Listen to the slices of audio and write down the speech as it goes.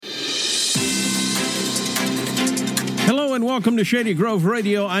Hello and welcome to Shady Grove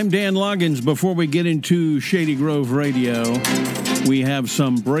Radio. I'm Dan Loggins. Before we get into Shady Grove Radio, we have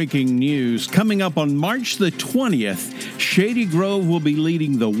some breaking news. Coming up on March the 20th, Shady Grove will be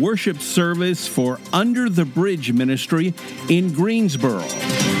leading the worship service for Under the Bridge Ministry in Greensboro.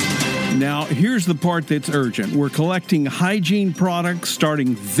 Now, here's the part that's urgent. We're collecting hygiene products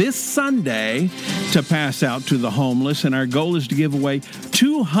starting this Sunday to pass out to the homeless, and our goal is to give away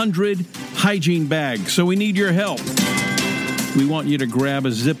 200 hygiene bags, so we need your help. We want you to grab a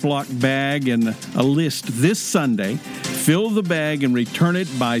Ziploc bag and a list this Sunday. Fill the bag and return it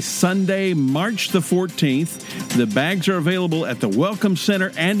by Sunday, March the 14th. The bags are available at the Welcome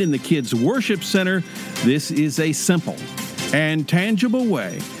Center and in the Kids Worship Center. This is a simple and tangible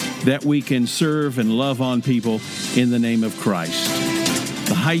way that we can serve and love on people in the name of Christ.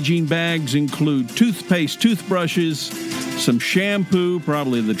 The hygiene bags include toothpaste, toothbrushes, some shampoo,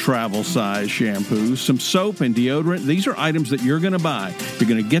 probably the travel size shampoo, some soap and deodorant. These are items that you're going to buy. You're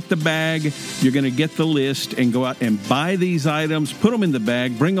going to get the bag, you're going to get the list, and go out and buy these items, put them in the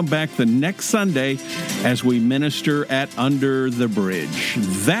bag, bring them back the next Sunday as we minister at Under the Bridge.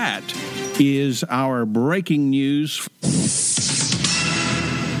 That is our breaking news.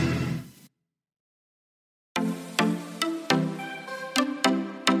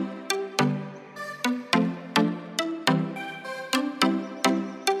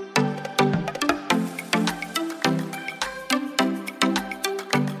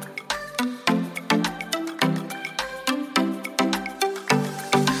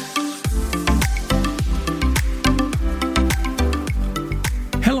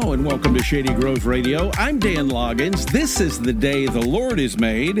 Welcome to Shady Grove Radio. I'm Dan Loggins. This is the day the Lord has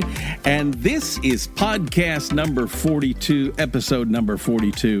made, and this is podcast number 42, episode number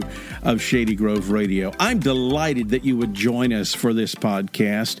 42 of Shady Grove Radio. I'm delighted that you would join us for this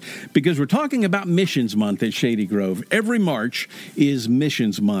podcast because we're talking about Missions Month at Shady Grove. Every March is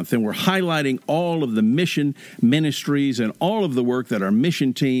Missions Month, and we're highlighting all of the mission ministries and all of the work that our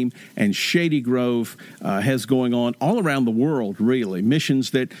mission team and Shady Grove has going on all around the world, really.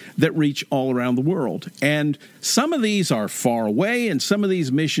 Missions that reach all around the world. And some of these are far away, and some of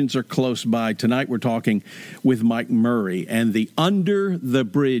these missions are close by. Tonight we're talking with Mike Murray and the Under the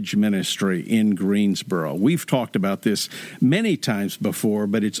Bridge Ministry in Greensboro. We've talked about this many times before,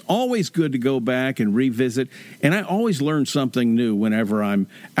 but it's always good to go back and revisit. And I always learn something new whenever I'm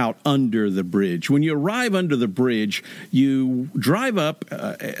out under the bridge. When you arrive under the bridge, you drive up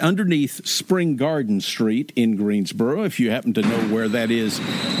underneath Spring Garden Street in Greensboro, if you happen to know where that is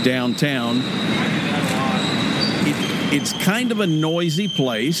downtown. It's kind of a noisy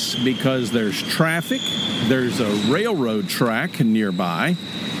place because there's traffic, there's a railroad track nearby,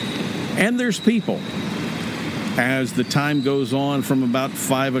 and there's people. As the time goes on from about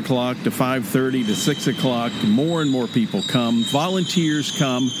 5 o'clock to 5:30 to 6 o'clock, more and more people come. Volunteers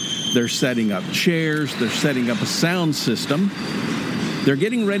come. They're setting up chairs. They're setting up a sound system. They're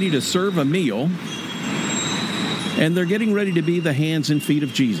getting ready to serve a meal. And they're getting ready to be the hands and feet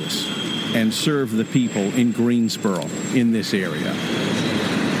of Jesus and serve the people in Greensboro in this area.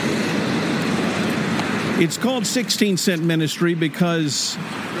 It's called 16 Cent Ministry because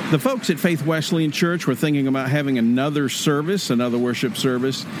the folks at Faith Wesleyan Church were thinking about having another service, another worship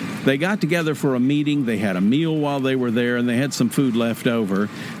service. They got together for a meeting. They had a meal while they were there, and they had some food left over.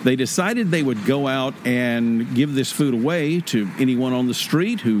 They decided they would go out and give this food away to anyone on the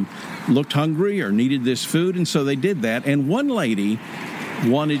street who looked hungry or needed this food, and so they did that. And one lady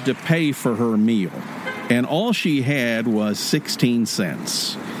wanted to pay for her meal, and all she had was 16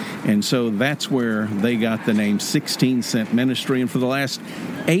 cents. And so that's where they got the name 16 Cent Ministry. And for the last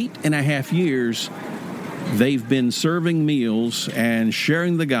 8.5 years, they've been serving meals and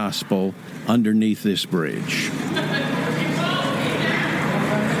sharing the gospel underneath this bridge.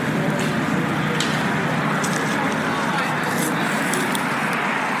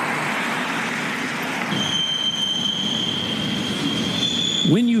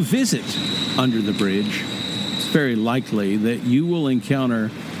 When you visit Under the Bridge, it's very likely that you will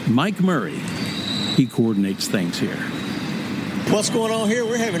encounter Mike Murray. He coordinates things here. What's going on here?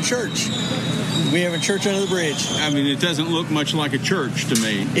 We're having church. We're having church under the bridge. I mean, it doesn't look much like a church to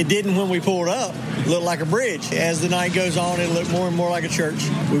me. It didn't when we pulled up. It looked like a bridge. As the night goes on, it'll look more and more like a church.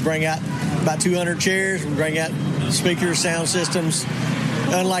 We bring out about 200 chairs. We bring out speakers, sound systems.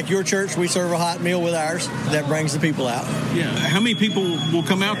 Unlike your church, we serve a hot meal with ours that brings the people out. Yeah. How many people will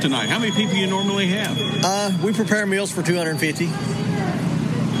come out tonight? How many people you normally have? We prepare meals for 250.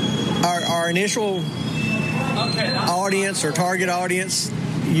 Our initial audience or target audience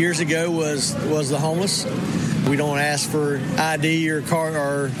years ago was the homeless. We don't ask for ID or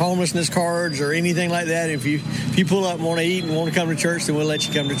homelessness cards or anything like that. If you pull up and want to eat and want to come to church, then we'll let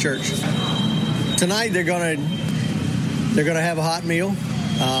you come to church. Tonight they're gonna have a hot meal.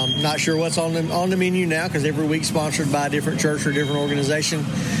 Not sure what's on the menu now because every week's sponsored by a different church or different organization.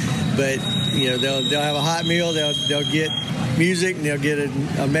 But they'll have a hot meal. They'll get music and they'll get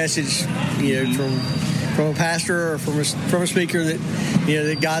a message from a pastor or from a speaker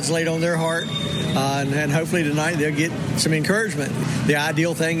that God's laid on their heart. And hopefully tonight they'll get some encouragement. The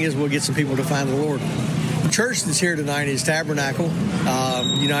ideal thing is we'll get some people to find the Lord. The church that's here tonight is Tabernacle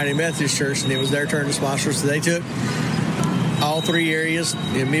United Methodist Church, and it was their turn to sponsor. So they took all three areas,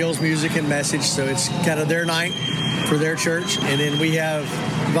 meals, music, and message. So it's kind of their night for their church. And then we have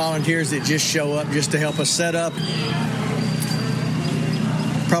volunteers that just show up just to help us set up.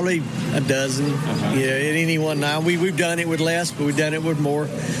 Probably a dozen, at any one night. We've done it with less, but we've done it with more.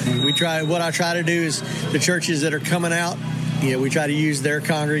 What I try to do is the churches that are coming out, we try to use their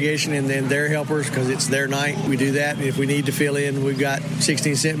congregation and then their helpers because it's their night. We do that. And if we need to fill in, we've got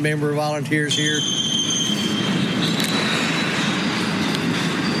 16-cent member volunteers here.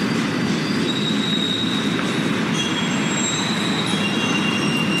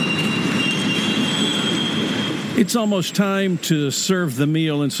 It's almost time to serve the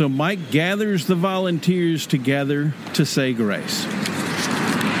meal, and so Mike gathers the volunteers together to say grace.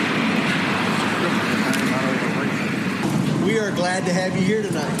 We are glad to have you here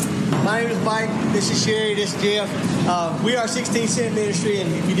tonight. My name is Mike. This is Sherry. This is Jeff. We are 16-Cent Ministry,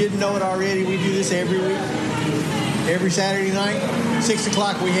 and if you didn't know it already, we do this every week. Every Saturday night, 6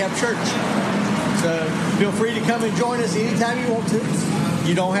 o'clock, we have church. So feel free to come and join us anytime you want to.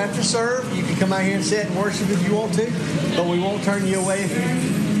 You don't have to serve. You can come out here and sit and worship if you want to, but we won't turn you away if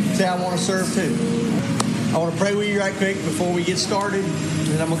you say, I want to serve too. I want to pray with you right quick before we get started, and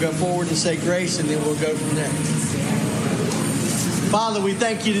then I'm going to go forward and say grace, and then we'll go from there. Father, we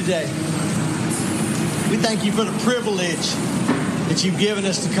thank you today. We thank you for the privilege that you've given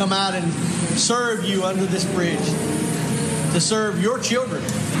us to come out and serve you under this bridge, to serve your children.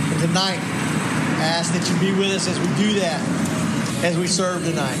 And tonight, I ask that you be with us as we do that, as we serve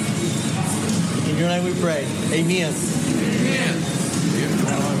tonight. In your name we pray. Amen. Amen.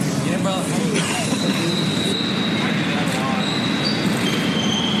 Yeah, brother.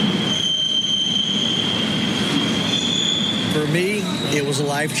 For me, it was a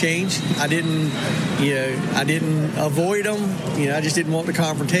life change. I didn't avoid them. I just didn't want the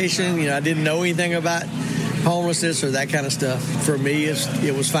confrontation. I didn't know anything about homelessness or that kind of stuff. For me,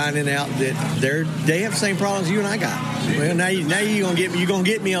 it was finding out that they have the same problems you and I got. Well, now you're gonna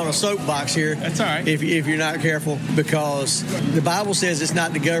get me on a soapbox here. That's all right. If you're not careful, because the Bible says it's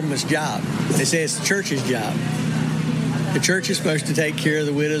not the government's job. They say it's the church's job. The church is supposed to take care of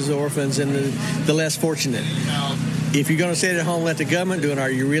the widows, the orphans, and the less fortunate. If you're going to sit at home and let the government do it, are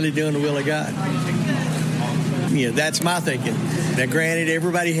you really doing the will of God? That's my thinking. Now, granted,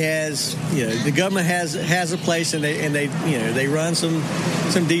 everybody has, the government has a place, and they run some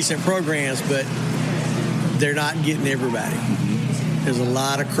decent programs, but they're not getting everybody. There's a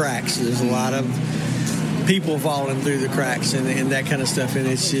lot of cracks. There's a lot of people falling through the cracks and that kind of stuff. And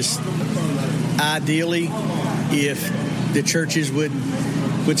it's just ideally, if the churches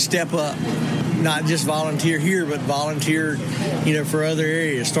would step up. Not just volunteer here, but volunteer, for other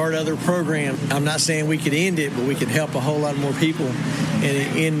areas, start other programs. I'm not saying we could end it, but we could help a whole lot more people.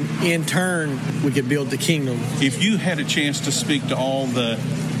 And in turn, we could build the kingdom. If you had a chance to speak to all the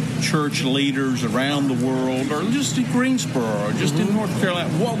church leaders around the world, or just in Greensboro, or just in North Carolina,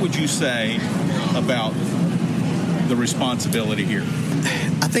 what would you say about the responsibility here?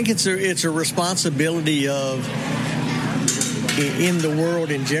 I think it's a responsibility of in the world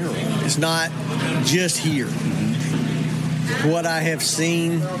in general. It's not just here. What I have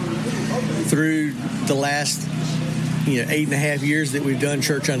seen through the last 8.5 years that we've done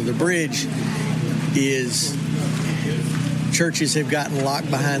Church Under the Bridge is churches have gotten locked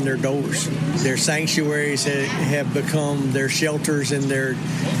behind their doors. Their sanctuaries have become their shelters, and their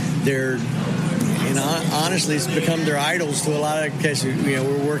honestly, it's become their idols to a lot of cases.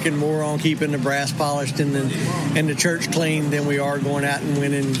 We're working more on keeping the brass polished and the church clean than we are going out and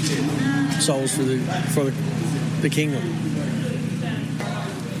winning souls for the kingdom.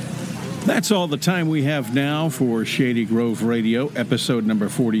 That's all the time we have now for Shady Grove Radio, episode number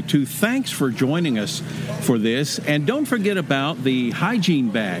 42. Thanks for joining us for this. And don't forget about the hygiene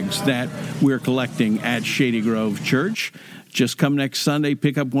bags that we're collecting at Shady Grove Church. Just come next Sunday,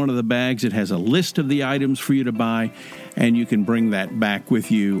 pick up one of the bags. It has a list of the items for you to buy, and you can bring that back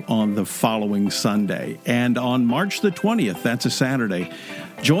with you on the following Sunday. And on March the 20th, that's a Saturday,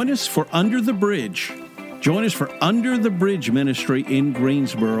 join us for Under the Bridge Join us for Under the Bridge Ministry in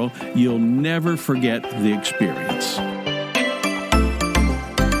Greensboro. You'll never forget the experience.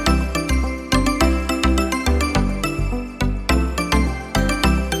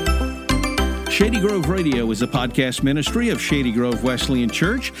 Shady Grove Radio is a podcast ministry of Shady Grove Wesleyan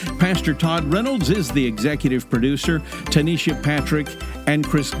Church. Pastor Todd Reynolds is the executive producer. Tanisha Patrick and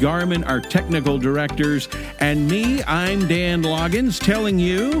Chris Garman are technical directors. And me, I'm Dan Loggins, telling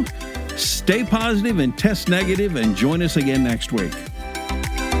you, stay positive and test negative, and join us again next week.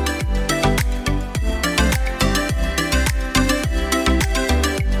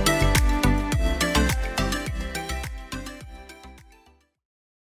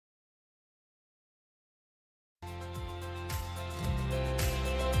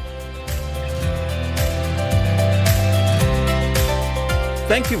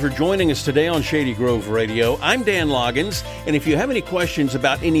 Thank you for joining us today on Shady Grove Radio. I'm Dan Loggins, and if you have any questions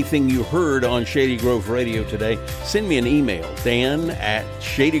about anything you heard on Shady Grove Radio today, send me an email,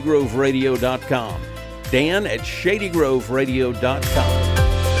 dan@shadygroveradio.com. dan@shadygroveradio.com.